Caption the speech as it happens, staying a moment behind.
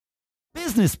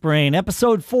Business Brain,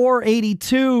 episode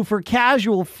 482 for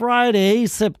Casual Friday,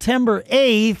 September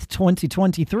 8th,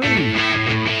 2023.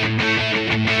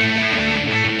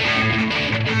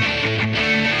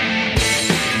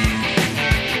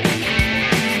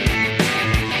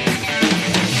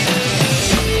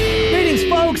 Greetings,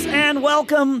 folks, and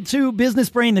welcome to Business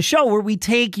Brain, the show where we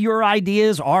take your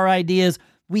ideas, our ideas,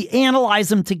 we analyze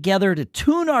them together to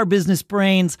tune our business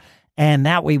brains, and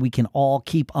that way we can all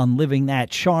keep on living that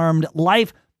charmed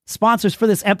life. Sponsors for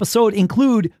this episode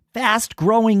include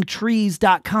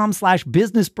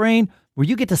fastgrowingtrees.com/businessbrain, where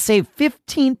you get to save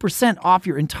 15% off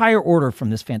your entire order from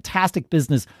this fantastic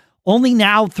business only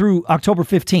now through October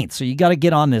 15th. So you got to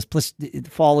get on this. Plus,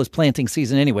 fall is planting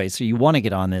season anyway, so you want to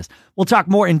get on this. We'll talk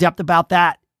more in depth about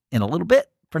that in a little bit.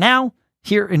 For now,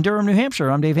 here in Durham, New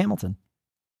Hampshire, I'm Dave Hamilton.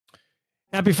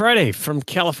 Happy Friday from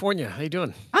California. How you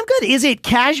doing? I'm good. Is it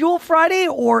Casual Friday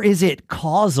or is it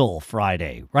Causal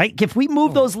Friday? Right? If we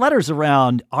move those letters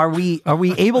around, are we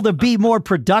able to be more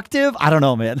productive? I don't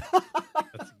know, man.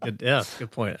 That's good. Yeah, that's a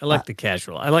good point. I like the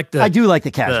casual. I do like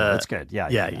the casual. That's good.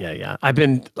 Yeah. I've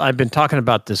been talking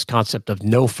about this concept of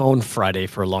no phone Friday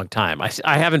for a long time.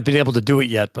 I haven't been able to do it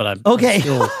yet, but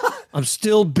I'm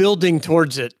still building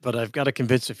towards it. But I've got to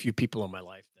convince a few people in my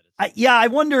life. I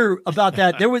wonder about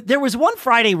that. There was one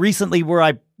Friday recently where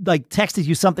I texted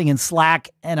you something in Slack,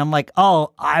 and I'm like,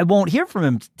 oh, I won't hear from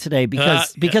him today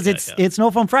because it's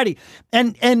No Phone Friday,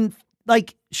 and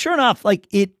sure enough,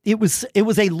 it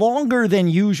was a longer than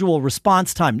usual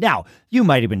response time. Now you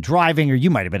might have been driving or you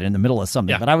might have been in the middle of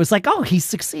something, but I was like, oh, he's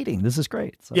succeeding. This is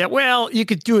great. So. Yeah, well, you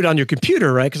could do it on your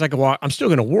computer, right? Because I'm still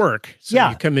going to work. So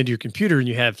you come into your computer and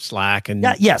you have Slack and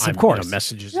of course,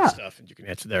 messages and stuff, and you can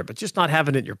answer there. But just not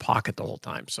having it in your pocket the whole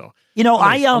time. So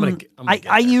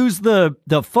I use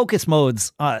the focus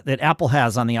modes that Apple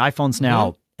has on the iPhones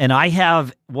now, and I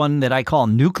have one that I call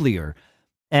nuclear,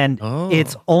 and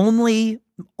it's only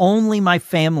my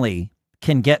family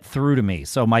can get through to me.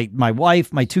 So my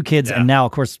wife, my two kids, and now,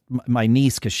 of course, my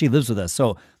niece, because she lives with us.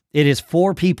 So it is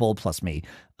 4 people plus me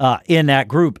in that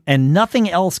group, and nothing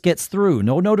else gets through.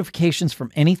 No notifications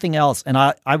from anything else. And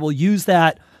I will use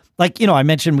that. I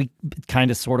mentioned we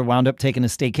kind of sort of wound up taking a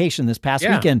staycation this past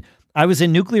weekend. I was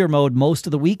in nuclear mode most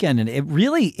of the weekend, and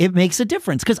it makes a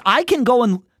difference because I can go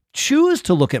and choose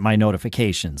to look at my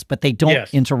notifications, but they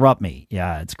don't interrupt me.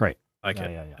 Yeah, it's great.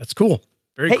 Yeah. That's cool.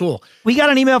 Very cool. We got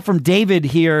an email from David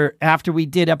here after we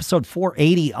did episode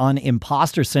 480 on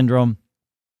imposter syndrome.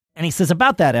 And he says,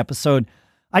 about that episode,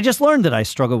 I just learned that I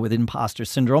struggle with imposter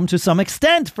syndrome to some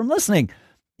extent from listening.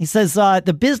 He says,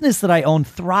 the business that I own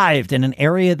thrived in an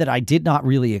area that I did not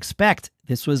really expect.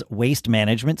 This was waste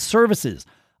management services.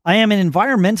 I am an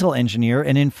environmental engineer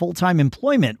and in full-time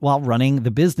employment while running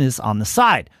the business on the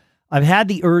side. I've had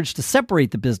the urge to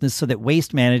separate the business so that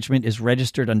waste management is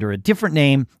registered under a different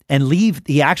name and leave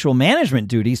the actual management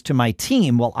duties to my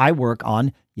team while I work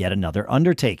on yet another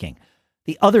undertaking.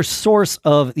 The other source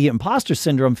of the imposter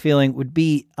syndrome feeling would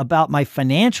be about my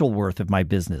financial worth of my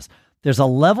business. There's a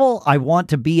level I want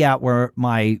to be at where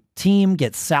my team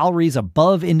gets salaries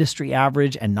above industry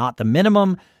average and not the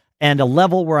minimum, and a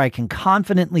level where I can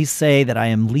confidently say that I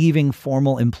am leaving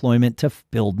formal employment to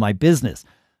build my business.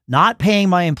 Not paying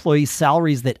my employees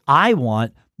salaries that I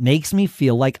want makes me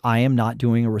feel like I am not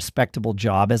doing a respectable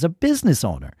job as a business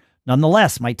owner.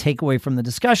 Nonetheless, my takeaway from the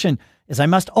discussion is I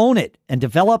must own it and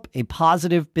develop a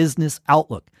positive business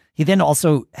outlook. He then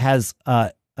also has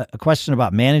a question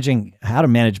about how to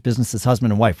manage business as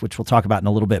husband and wife, which we'll talk about in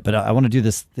a little bit. But I want to do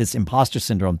this imposter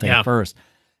syndrome thing first.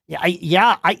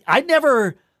 I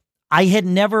had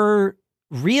never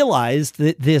realized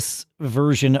that this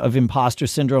version of imposter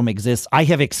syndrome exists. I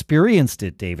have experienced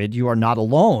it, David. You are not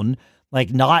alone.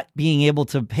 Not being able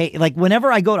to pay. Whenever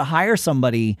I go to hire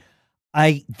somebody,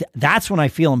 that's when I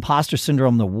feel imposter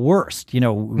syndrome the worst.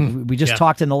 We just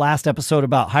talked in the last episode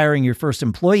about hiring your first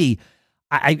employee.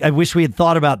 I wish we had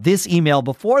thought about this email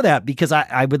before that, because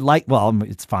I would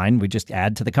it's fine. We just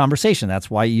add to the conversation. That's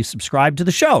why you subscribe to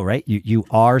the show, right? You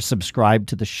are subscribed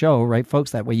to the show, right,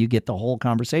 folks? That way you get the whole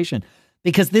conversation.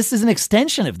 Because this is an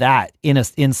extension of that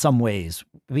in some ways.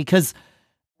 Because,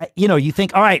 you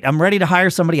think, all right, I'm ready to hire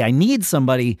somebody. I need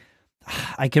somebody.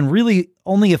 I can really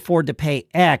only afford to pay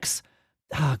X.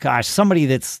 Oh, gosh, somebody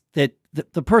that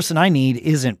the person I need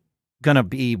isn't going to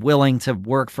be willing to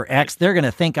work for X. They're going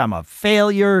to think I'm a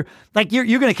failure.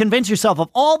 You're going to convince yourself of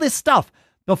all this stuff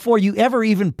before you ever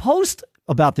even post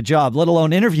about the job, let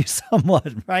alone interview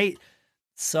someone, right?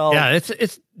 So yeah,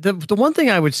 it's the one thing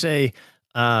I would say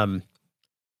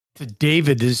to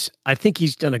David is I think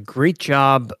he's done a great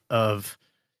job of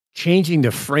changing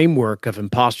the framework of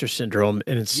imposter syndrome.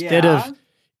 And instead of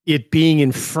it being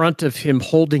in front of him,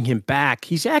 holding him back.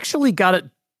 He's actually got it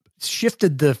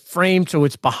shifted the frame so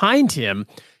it's behind him,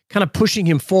 kind of pushing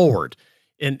him forward.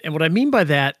 And what I mean by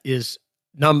that is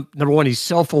number one, he's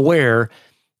self-aware.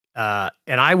 And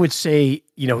I would say,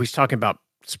 he's talking about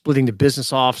splitting the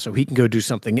business off so he can go do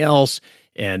something else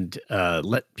and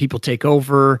let people take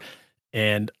over,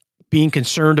 and being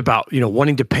concerned about,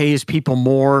 wanting to pay his people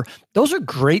more. Those are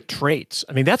great traits.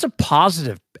 I mean, that's a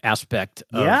positive aspect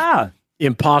of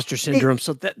imposter syndrome.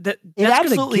 So that's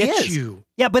going to get you.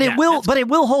 Yeah, but it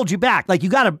will hold you back. Like you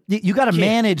gotta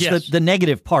manage the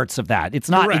negative parts of that. It's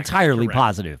not entirely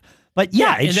positive. But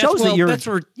it shows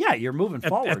that you're moving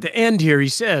forward. At the end here, he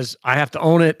says, I have to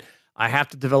own it. I have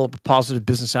to develop a positive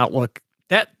business outlook.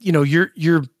 That, you're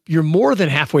more than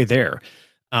halfway there.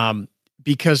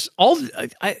 Because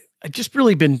I've just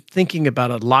really been thinking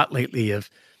about it a lot lately of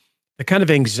the kind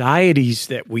of anxieties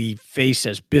that we face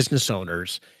as business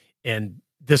owners. And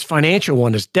this financial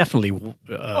one is definitely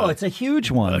it's a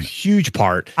huge one. A huge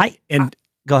part.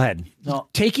 Go ahead. No.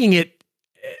 Taking it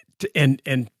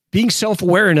and being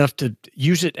self-aware enough to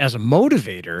use it as a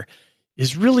motivator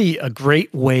is really a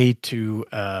great way to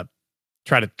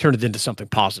try to turn it into something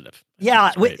positive.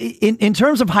 Yeah, in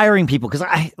terms of hiring people, because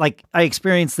I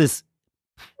experience this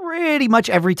pretty much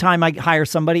every time I hire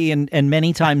somebody, and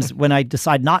many times when I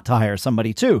decide not to hire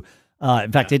somebody too.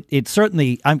 In fact, it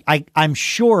certainly, I'm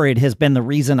sure it has been the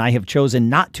reason I have chosen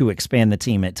not to expand the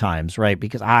team at times, right?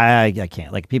 Because I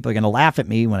can't, like, people are going to laugh at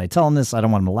me when I tell them this. I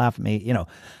don't want them to laugh at me,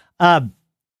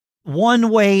 One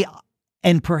way,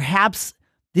 and perhaps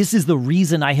this is the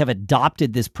reason I have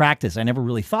adopted this practice. I never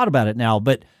really thought about it now,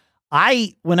 but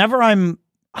whenever I'm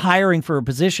hiring for a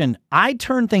position, I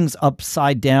turn things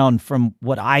upside down from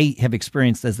what I have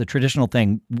experienced as the traditional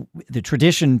thing. The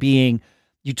tradition being,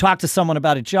 you talk to someone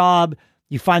about a job,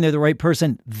 you find they're the right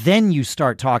person, then you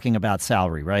start talking about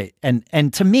salary, right?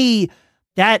 And to me,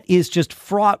 that is just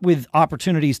fraught with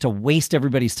opportunities to waste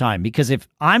everybody's time, because if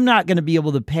I'm not going to be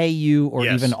able to pay you or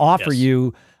even offer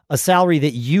you a salary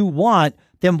that you want,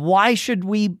 then why should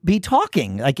we be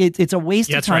talking? Like it's a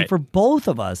waste of time for both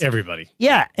of us. Everybody.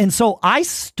 Yeah. And so I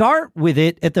start with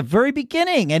it at the very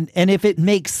beginning. And if it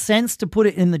makes sense to put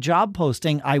it in the job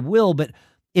posting, I will. But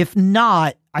if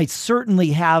not, I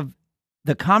certainly have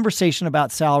the conversation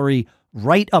about salary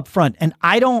right up front. And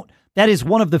that is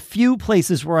one of the few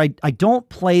places where I don't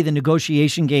play the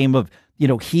negotiation game of,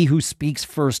 he who speaks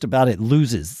first about it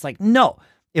loses. It's like, no.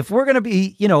 If we're going to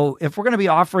be,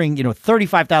 offering,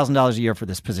 $35,000 a year for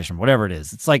this position, whatever it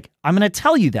is, it's like, I'm going to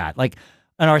tell you that, like,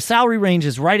 and our salary range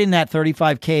is right in that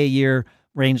 $35K a year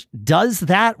range. Does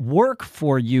that work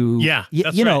for you? Yeah.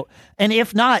 Right. And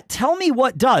if not, tell me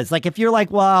what does. Like, if you're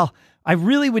like, well, I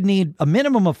really would need a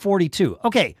minimum of 42.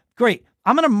 Okay, great.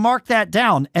 I'm going to mark that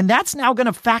down. And that's now going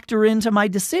to factor into my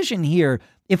decision here.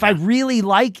 If I really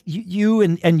like you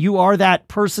and you are that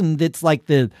person that's like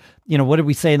the, what did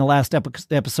we say in the last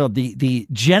episode? The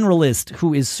generalist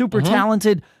who is super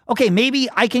talented. Okay, maybe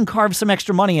I can carve some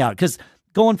extra money out, because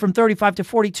going from 35 to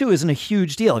 42 isn't a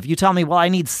huge deal. If you tell me, well, I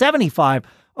need 75,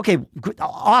 okay,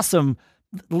 awesome.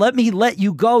 Let me let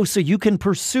you go so you can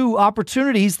pursue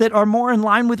opportunities that are more in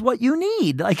line with what you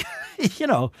need. Like,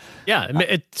 Yeah,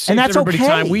 it saves and that's everybody okay.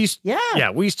 time. We used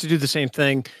to do the same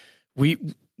thing. We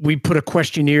put a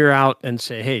questionnaire out and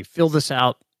say, hey, fill this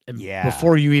out.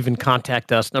 Before you even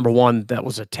contact us. Number one, that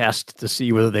was a test to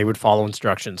see whether they would follow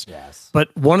instructions. Yes.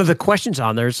 But one of the questions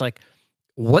on there is like,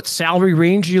 what salary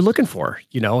range are you looking for?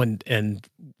 And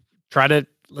try to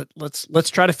let's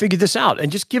try to figure this out,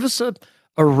 and just give us a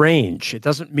range. It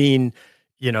doesn't mean,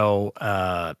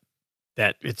 that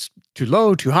it's too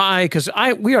low, too high, because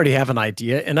we already have an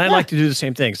idea, and I like to do the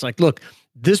same thing. It's like, look,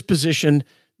 this position,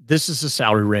 this is the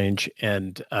salary range,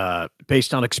 and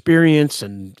based on experience,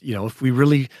 and if we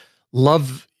really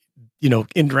love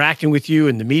interacting with you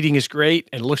and the meeting is great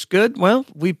and it looks good, well,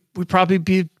 we probably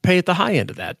pay at the high end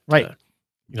of that, right?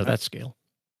 That scale.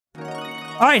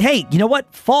 All right, hey, you know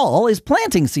what? Fall is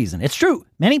planting season. It's true.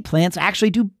 Many plants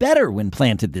actually do better when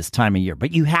planted this time of year,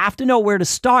 but you have to know where to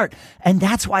start. And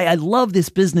that's why I love this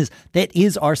business that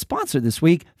is our sponsor this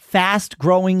week,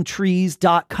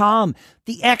 fastgrowingtrees.com.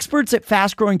 The experts at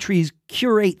Fast Growing Trees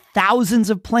curate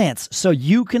thousands of plants so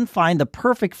you can find the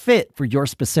perfect fit for your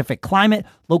specific climate,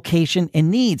 location, and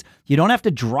needs. You don't have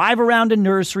to drive around to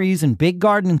nurseries and big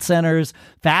garden centers.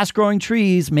 Fast Growing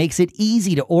Trees makes it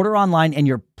easy to order online, and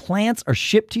your plants are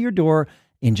shipped to your door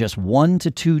in just 1 to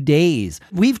 2 days.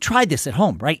 We've tried this at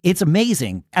home, right? It's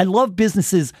amazing. I love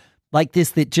businesses like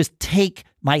this that just take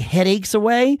my headaches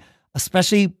away,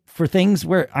 especially for things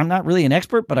where I'm not really an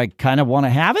expert, but I kind of want to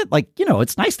have it. Like, you know,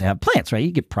 it's nice to have plants, right? You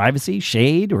get privacy,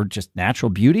 shade, or just natural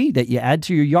beauty that you add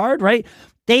to your yard, right?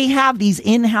 They have these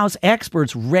in-house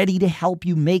experts ready to help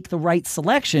you make the right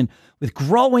selection with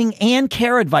growing and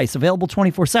care advice available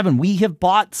 24/7. We have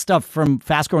bought stuff from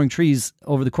Fast Growing Trees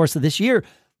over the course of this year,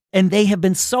 and they have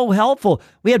been so helpful.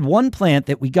 We had one plant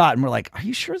that we got, and we're like, are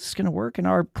you sure this is going to work in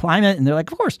our climate? And they're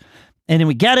like, of course. And then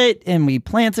we get it, and we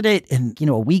planted it, and, you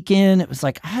know, a week in, it was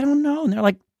like, I don't know. And they're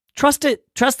like, trust it.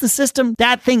 Trust the system.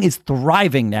 That thing is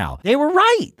thriving now. They were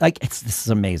right. Like, this is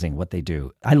amazing what they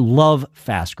do. I love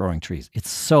Fast Growing Trees. It's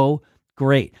so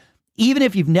great. Even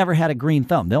if you've never had a green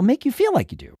thumb, they'll make you feel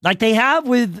like you do. Like they have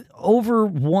with over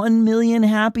 1 million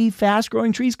happy Fast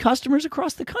Growing Trees customers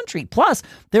across the country. Plus,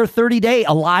 their 30-day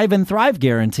Alive and Thrive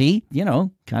guarantee, you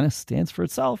know, kind of stands for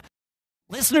itself.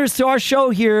 Listeners to our show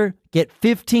here get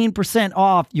 15%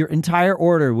 off your entire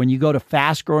order when you go to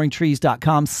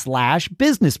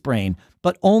fastgrowingtrees.com/businessbrain,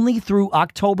 but only through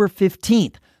October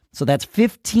 15th. So that's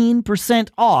 15%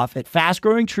 off at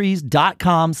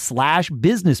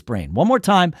fastgrowingtrees.com/businessbrain. One more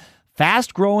time,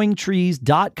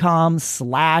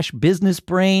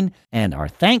 fastgrowingtrees.com/businessbrain. And our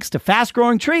thanks to Fast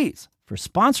Growing Trees for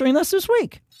sponsoring us this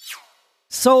week.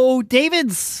 So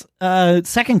David's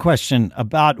second question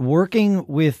about working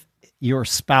with your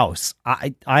spouse.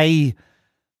 I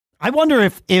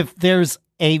wonder if there's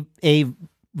a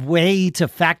way to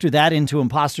factor that into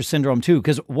imposter syndrome too,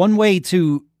 because one way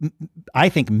to, I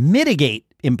think, mitigate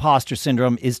imposter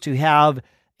syndrome is to have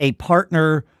a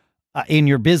partner in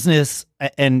your business,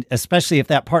 and especially if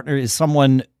that partner is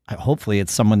someone, hopefully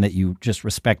it's someone that you just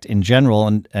respect in general,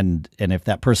 and if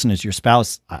that person is your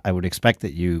spouse, I would expect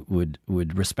that you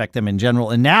would respect them in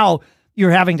general. And now you're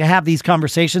having to have these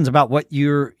conversations about what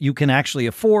you can actually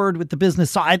afford with the business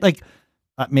side. Like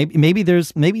maybe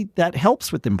that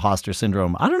helps with imposter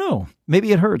syndrome. I don't know.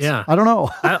 Maybe it hurts. Yeah. I don't know.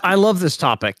 I love this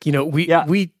topic. You know,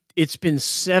 it's been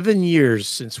 7 years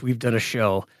since we've done a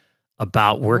show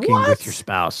about working with your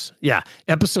spouse. Yeah.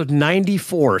 Episode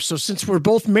 94. So since we're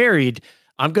both married,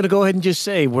 I'm going to go ahead and just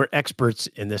say we're experts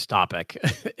in this topic.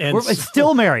 And we're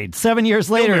still married 7 years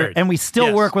later, and we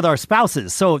still work with our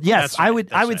spouses. So yes, right,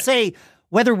 I would say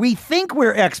whether we think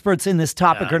we're experts in this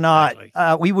topic or not,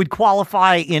 we would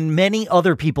qualify in many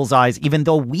other people's eyes, even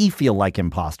though we feel like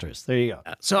imposters. There you go.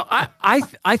 So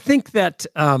I think that,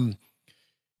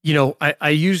 you know, I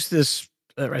use this,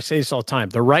 I say this all the time.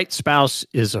 The right spouse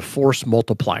is a force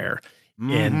multiplier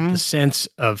in the sense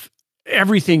of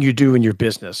everything you do in your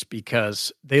business,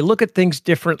 because they look at things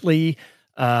differently.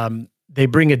 They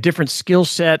bring a different skill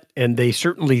set, and they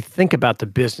certainly think about the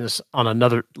business on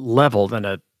another level than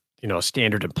a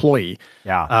standard employee.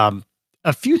 Yeah.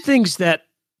 A few things that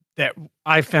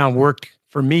I found worked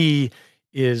for me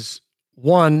is,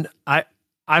 one,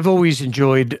 I've always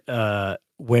enjoyed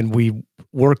when we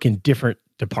work in different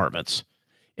departments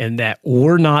and that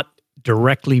we're not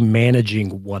directly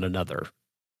managing one another.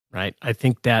 Right. I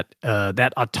think that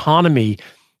that autonomy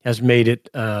has made it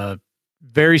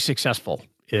very succsuccessful.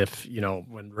 If,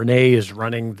 when Renee is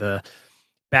running the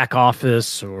back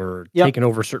office or taking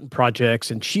over certain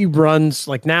projects, and she runs,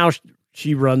 like now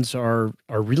she runs our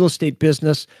real estate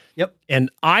business. Yep. And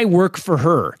I work for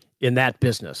her in that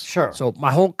business. Sure. So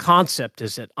my whole concept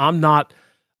is that I'm not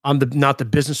the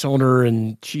business owner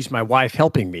and she's my wife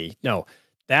helping me. No,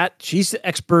 that she's the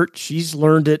expert. She's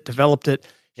learned it, developed it.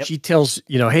 Yep. She tells,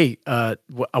 hey,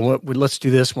 let's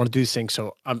do this. Want to do this thing.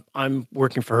 So I'm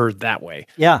working for her that way.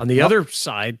 Yeah. On the other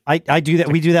side, I do that.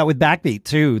 We do that with Backbeat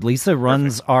too. Lisa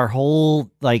runs our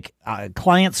whole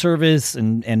client service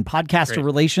and podcaster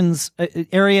relations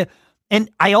area. And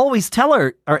I always tell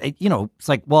her, it's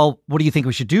like, well, what do you think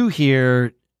we should do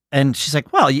here? And she's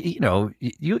like, well, you know,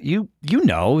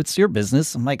 it's your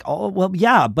business. I'm like, oh, well,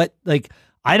 yeah, but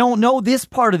I don't know this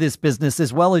part of this business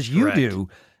as well as you do.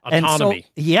 Autonomy.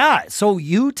 And so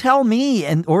you tell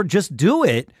me or just do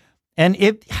it. And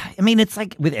it's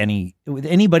like with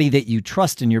anybody that you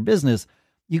trust in your business,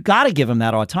 you got to give them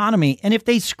that autonomy. And if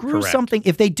they screw something,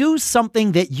 if they do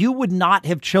something that you would not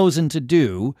have chosen to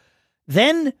do,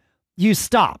 then you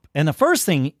stop. And the first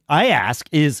thing I ask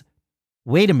is,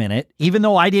 wait a minute, even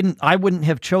though I wouldn't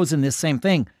have chosen this same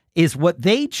thing, is what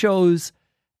they chose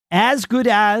as good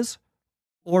as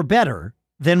or better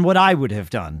than what I would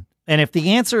have done? And if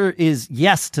the answer is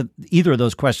yes to either of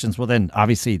those questions, well, then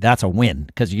obviously that's a win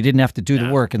because you didn't have to do the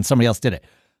work and somebody else did it.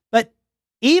 But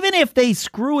even if they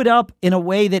screw it up in a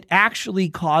way that actually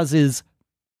causes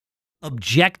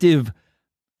objective,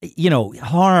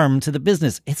 harm to the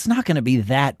business, it's not going to be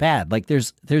that bad.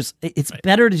 It's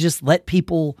better to just let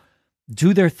people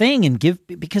do their thing and give,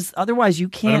 because otherwise you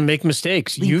can't make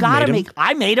mistakes. You gotta make.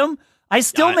 I made them. I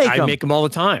still make them. I make them all the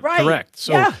time. Right. Correct.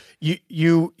 So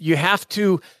you have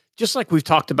to, just like we've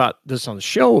talked about this on the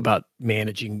show about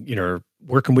managing,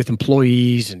 working with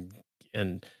employees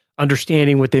and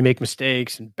understanding what they make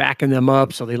mistakes and backing them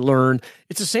up so they learn.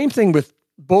 It's the same thing with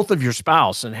both of your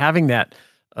spouse, and having that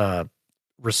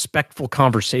respectful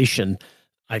conversation,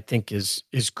 I think is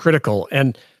critical.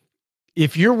 And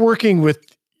if you're working with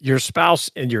your spouse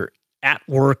and you're at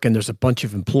work and there's a bunch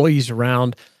of employees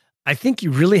around, I think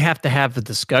you really have to have a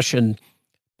discussion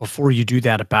before you do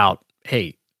that about,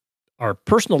 hey, our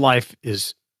personal life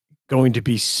is going to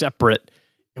be separate,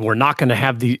 and we're not going to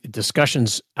have the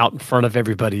discussions out in front of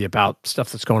everybody about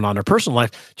stuff that's going on in our personal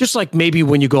life. Just like maybe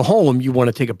when you go home, you want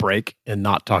to take a break and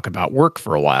not talk about work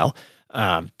for a while.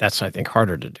 That's, I think,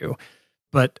 harder to do.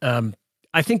 But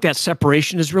I think that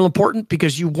separation is real important,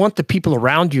 because you want the people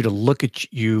around you to look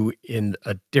at you in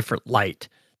a different light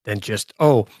than just,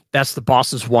 oh, that's the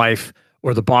boss's wife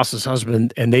or the boss's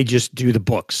husband, and they just do the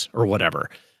books or whatever.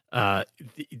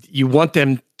 You want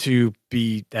them to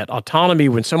be that autonomy.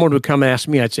 When someone would come and ask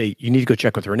me, I'd say, you need to go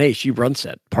check with Renee. She runs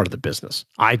that part of the business.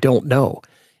 I don't know,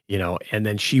 and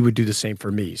then she would do the same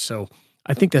for me. So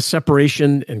I think that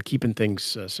separation and keeping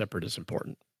things separate is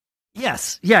important.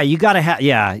 Yes. Yeah. You got to have,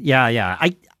 yeah.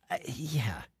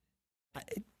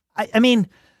 I mean,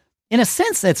 in a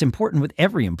sense, that's important with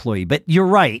every employee, but you're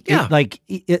right. Yeah.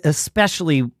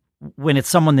 Especially when it's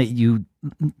someone that you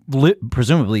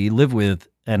presumably live with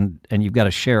and you've got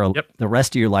to share the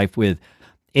rest of your life with,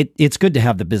 it's good to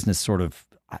have the business sort of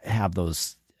have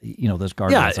those, those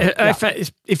guardrails. Yeah.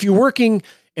 If you're working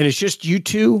and it's just you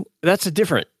two, that's a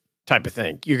different type of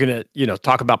thing. You're going to,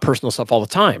 talk about personal stuff all the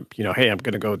time. Hey, I'm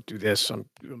going to go do this. I'm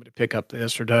going to pick up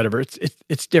this or whatever.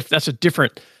 It's different. That's a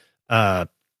different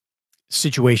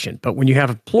situation. But when you have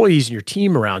employees and your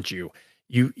team around you,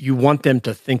 you want them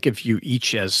to think of you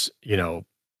each as,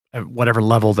 at whatever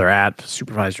level they're at,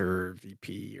 supervisor,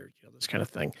 VP, or this kind of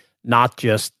thing, not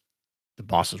just the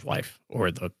boss's wife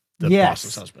or the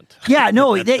boss's husband. Yeah,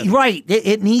 no, right.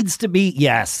 It needs to be,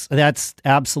 yes, that's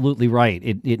absolutely right.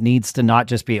 It needs to not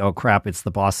just be, oh crap, it's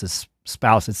the boss's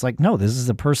spouse. It's like, no, this is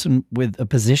a person with a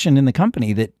position in the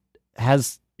company that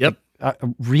has a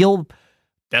real,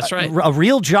 that's right, a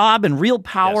real job and real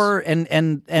power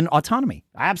and autonomy.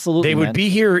 Absolutely. They would be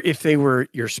here if they were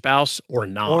your spouse or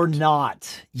not. Or not.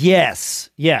 Yes.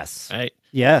 Right.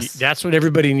 Yes. That's what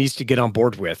everybody needs to get on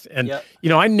board with. And,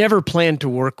 I never planned to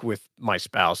work with my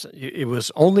spouse. It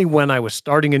was only when I was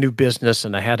starting a new business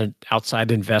and I had an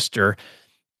outside investor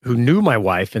who knew my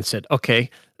wife and said, okay,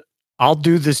 I'll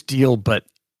do this deal, but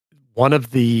one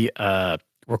of the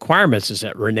requirements is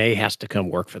that Renee has to come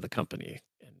work for the company.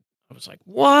 And I was like,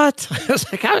 what? I was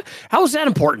like, how is that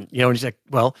important? And he's like,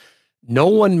 well, no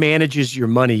one manages your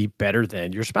money better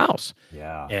than your spouse.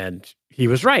 Yeah. And he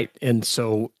was right. And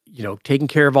so, taking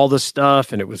care of all this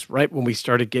stuff. And it was right when we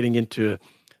started getting into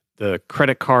the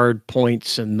credit card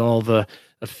points and all the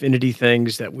affinity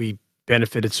things that we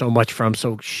benefited so much from.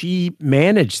 So she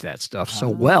managed that stuff so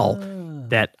well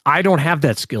that I don't have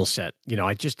that skill set.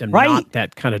 I just am not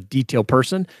that kind of detailed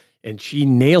person. And she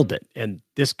nailed it. And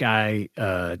this guy,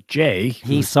 Jay,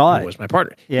 who was my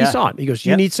partner. Yeah. He saw it. He goes,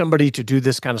 you need somebody to do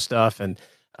this kind of stuff. And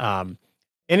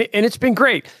it's been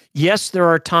great. Yes, there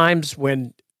are times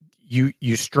when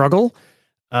you struggle,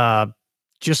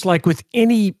 just like with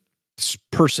any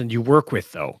person you work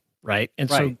with, though, right? And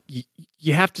so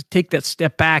you have to take that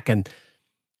step back, and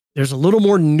there's a little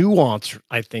more nuance,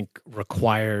 I think,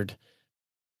 required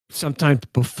sometimes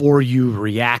before you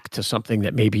react to something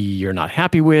that maybe you're not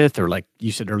happy with, or like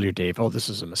you said earlier, Dave, oh, this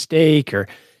is a mistake, or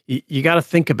you got to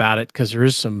think about it, because there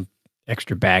is some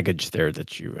extra baggage there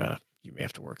that you may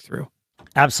have to work through.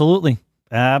 Absolutely.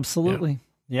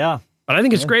 Yeah. But I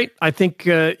think it's great. I think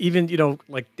even,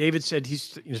 like David said,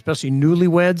 he's especially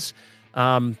newlyweds,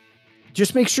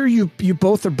 just make sure you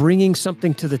both are bringing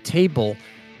something to the table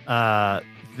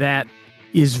that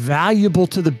is valuable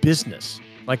to the business.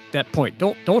 Like that point,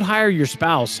 don't hire your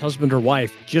spouse, husband or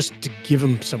wife, just to give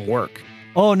them some work.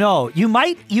 Oh no, you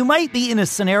might be in a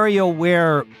scenario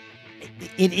where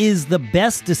it is the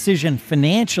best decision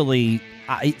financially.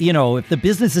 If the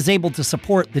business is able to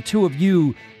support the two of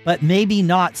you, but maybe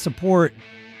not support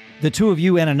the two of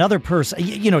you and another person,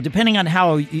 depending on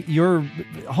how your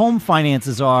home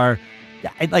finances are,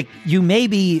 like you may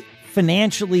be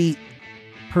financially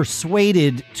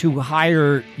persuaded to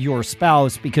hire your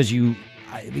spouse because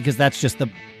that's just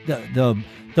the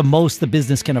most the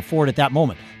business can afford at that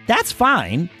moment. That's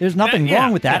fine. There's nothing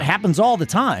wrong with that. It happens all the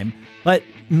time. But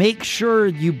make sure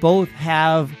you both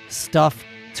have stuff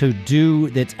to do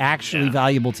that's actually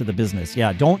valuable to the business.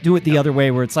 Yeah, don't do it the other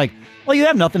way where it's like, well, you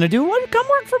have nothing to do. Well, come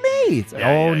work for me. It's like,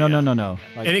 no.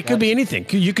 Like, and it could be anything.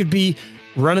 You could be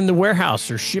running the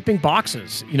warehouse or shipping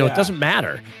boxes. You know, it doesn't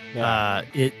matter. Yeah.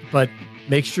 But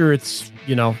make sure it's,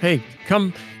 hey,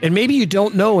 come. And maybe you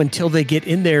don't know until they get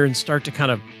in there and start to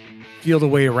kind of feel the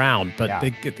way around. But they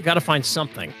got to find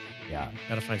something. Yeah.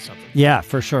 Got to find something. Yeah,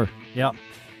 for sure. Yeah.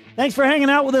 Thanks for hanging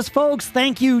out with us, folks.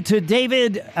 Thank you to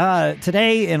David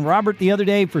today and Robert the other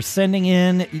day for sending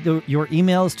in your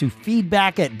emails to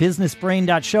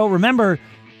feedback@businessbrain.show. Remember,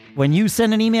 when you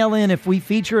send an email in, if we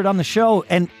feature it on the show,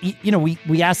 and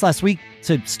we asked last week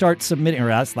to start submitting,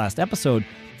 or asked last episode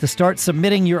to start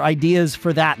submitting your ideas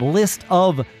for that list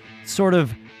of sort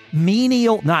of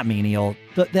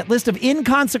that list of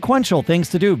inconsequential things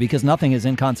to do, because nothing is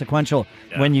inconsequential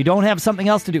when you don't have something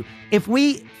else to do. If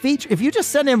you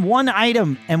just send in one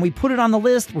item and we put it on the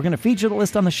list, we're going to feature the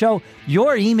list on the show.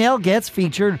 Your email gets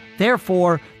featured.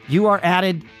 Therefore, you are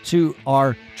added to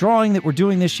our drawing that we're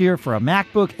doing this year for a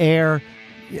MacBook Air.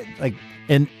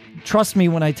 And trust me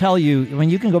when I tell you, when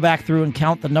you can go back through and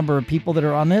count the number of people that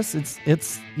are on this, it's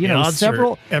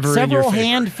several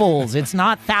handfuls. It's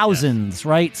not thousands,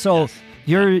 right? So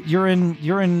you're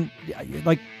in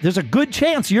like, there's a good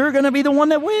chance you're going to be the one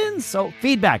that wins. So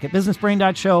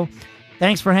feedback@businessbrain.show.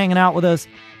 Thanks for hanging out with us.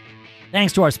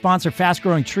 Thanks to our sponsor, Fast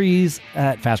Growing Trees,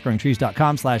 at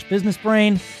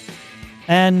fastgrowingtrees.com/businessbrain.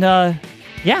 And have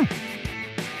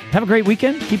a great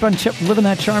weekend. Keep on living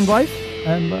that charmed life,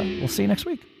 and we'll see you next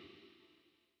week.